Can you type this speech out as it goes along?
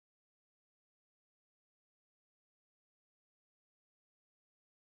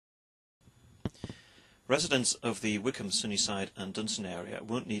Residents of the Whickham, Sunnyside and Dunstan area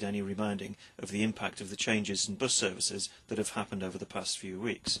won't need any reminding of the impact of the changes in bus services that have happened over the past few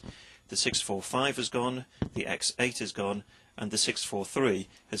weeks. The 645 has gone, the X8 has gone, and the 643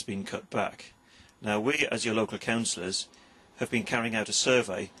 has been cut back. Now we, as your local councillors, have been carrying out a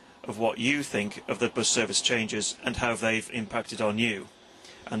survey of what you think of the bus service changes and how they've impacted on you.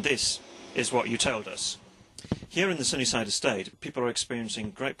 And this is what you told us. Here in the Sunnyside estate, people are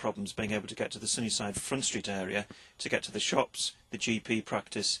experiencing great problems being able to get to the Sunnyside Front Street area, to get to the shops, the GP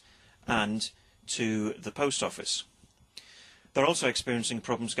practice and to the post office. They're also experiencing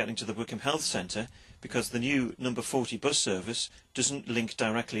problems getting to the Whickham Health Centre because the new number 40 bus service doesn't link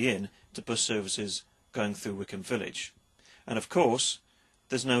directly in to bus services going through Whickham Village. And of course,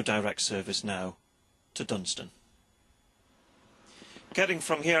 there's no direct service now to Dunstan. Getting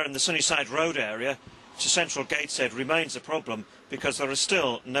from here in the Sunnyside Road area to Central Gateshead remains a problem because there are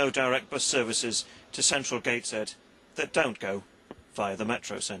still no direct bus services to Central Gateshead that don't go via the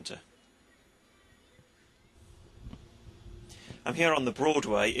Metro Centre. I'm here on the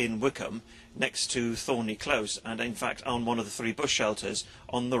Broadway in Whickham next to Thorney Close and in fact on one of the 3 bus shelters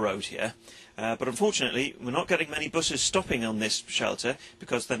on the road here. But unfortunately we're not getting many buses stopping on this shelter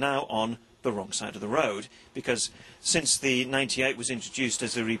because they're now on the wrong side of the road, because since the 98 was introduced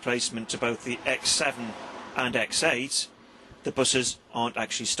as a replacement to both the X7 and X8, the buses aren't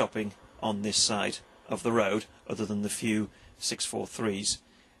actually stopping on this side of the road other than the few 643s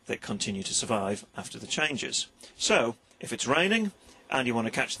that continue to survive after the changes. So if it's raining and you want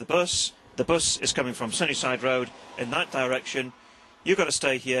to catch the bus is coming from Sunnyside Road in that direction, you've got to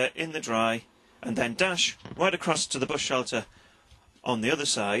stay here in the dry and then dash right across to the bus shelter on the other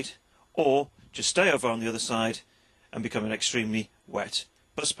side, or just stay over on the other side and become an extremely wet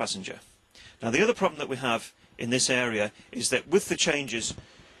bus passenger. Now the other problem that we have in this area is that with the changes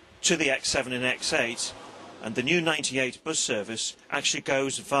to the X7 and X8 and the new 98 bus service actually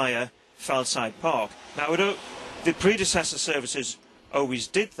goes via Fellside Park. Now the predecessor services always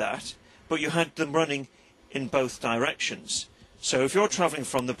did that, but you had them running in both directions. So if you're travelling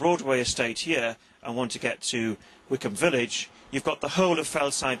from the Broadway estate here and want to get to Whickham Village, you've got the whole of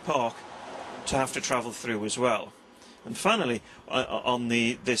Fellside Park to have to travel through as well. And finally, on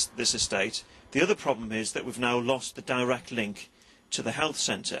this estate, the other problem is that we've now lost the direct link to the health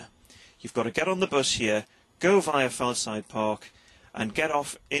centre. You've got to get on the bus here, go via Fellside Park and get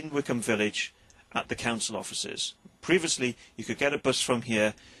off in Whickham Village at the council offices. Previously, you could get a bus from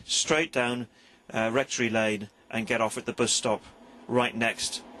here straight down Rectory Lane and get off at the bus stop right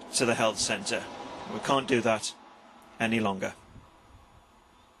next to the health centre. We can't do that any longer.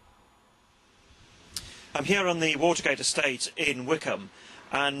 I'm here on the Watergate estate in Whickham,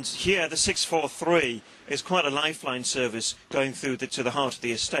 and here the 643 is quite a lifeline service going through to the heart of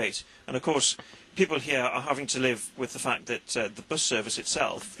the estate. And of course, people here are having to live with the fact that the bus service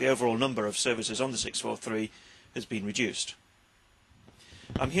itself, the overall number of services on the 643, has been reduced.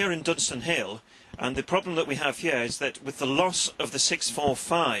 I'm here in Dunstan Hill, and the problem that we have here is that with the loss of the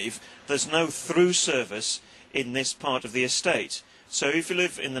 645, there's no through service in this part of the estate. So if you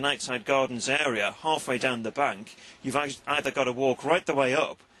live in the Nightside Gardens area, halfway down the bank, you've either got to walk right the way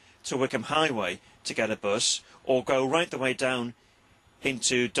up to Whickham Highway to get a bus, or go right the way down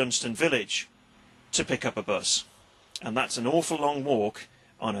into Dunstan Village to pick up a bus. And that's an awful long walk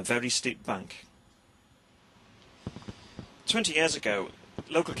on a very steep bank. 20 years ago,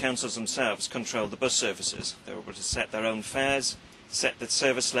 local councils themselves controlled the bus services. They were able to set their own fares, set the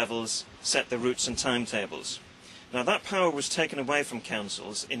service levels, set the routes and timetables. Now that power was taken away from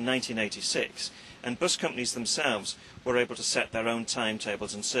councils in 1986, and bus companies themselves were able to set their own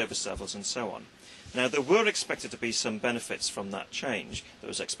timetables and service levels and so on. Now there were expected to be some benefits from that change. There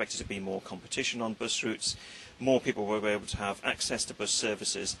was expected to be more competition on bus routes, more people were able to have access to bus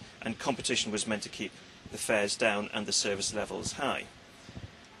services, and competition was meant to keep the fares down and the service levels high.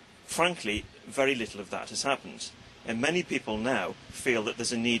 Frankly, very little of that has happened. And many people now feel that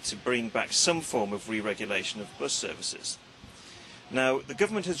there's a need to bring back some form of re-regulation of bus services. Now, the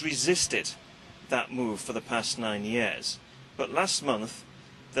government has resisted that move for the past 9 years, but last month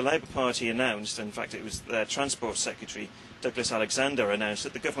the Labour Party announced, in fact it was their Transport Secretary Douglas Alexander announced,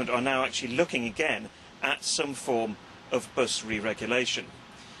 that the government are now actually looking again at some form of bus re-regulation.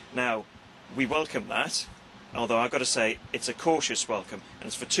 Now, we welcome that, although I've got to say it's a cautious welcome, and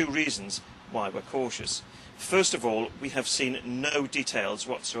it's for 2 reasons why we're cautious. First of all, we have seen no details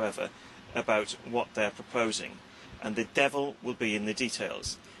whatsoever about what they're proposing, and the devil will be in the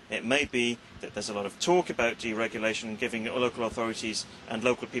details. It may be that there's a lot of talk about deregulation and giving local authorities and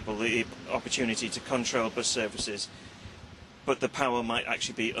local people the opportunity to control bus services, but the power might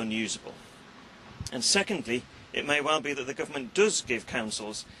actually be unusable. And secondly, it may well be that the government does give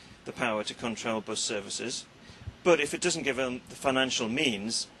councils the power to control bus services, but if it doesn't give them the financial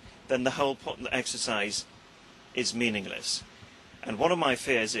means, then the whole exercise is meaningless. And one of my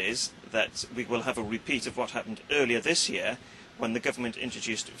fears is that we will have a repeat of what happened earlier this year when the government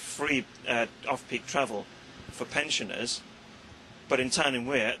introduced free off-peak travel for pensioners, but in Tyne and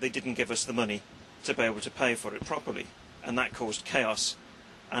Wear they didn't give us the money to be able to pay for it properly, and that caused chaos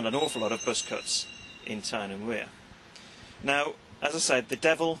and an awful lot of bus cuts in Tyne and Wear. Now, as I said, the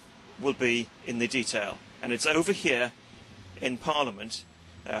devil will be in the detail, and it's over here in Parliament,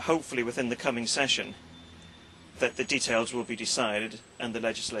 hopefully within the coming session, that the details will be decided and the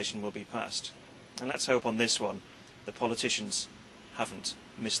legislation will be passed. And let's hope on this one the politicians haven't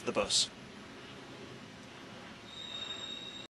missed the bus.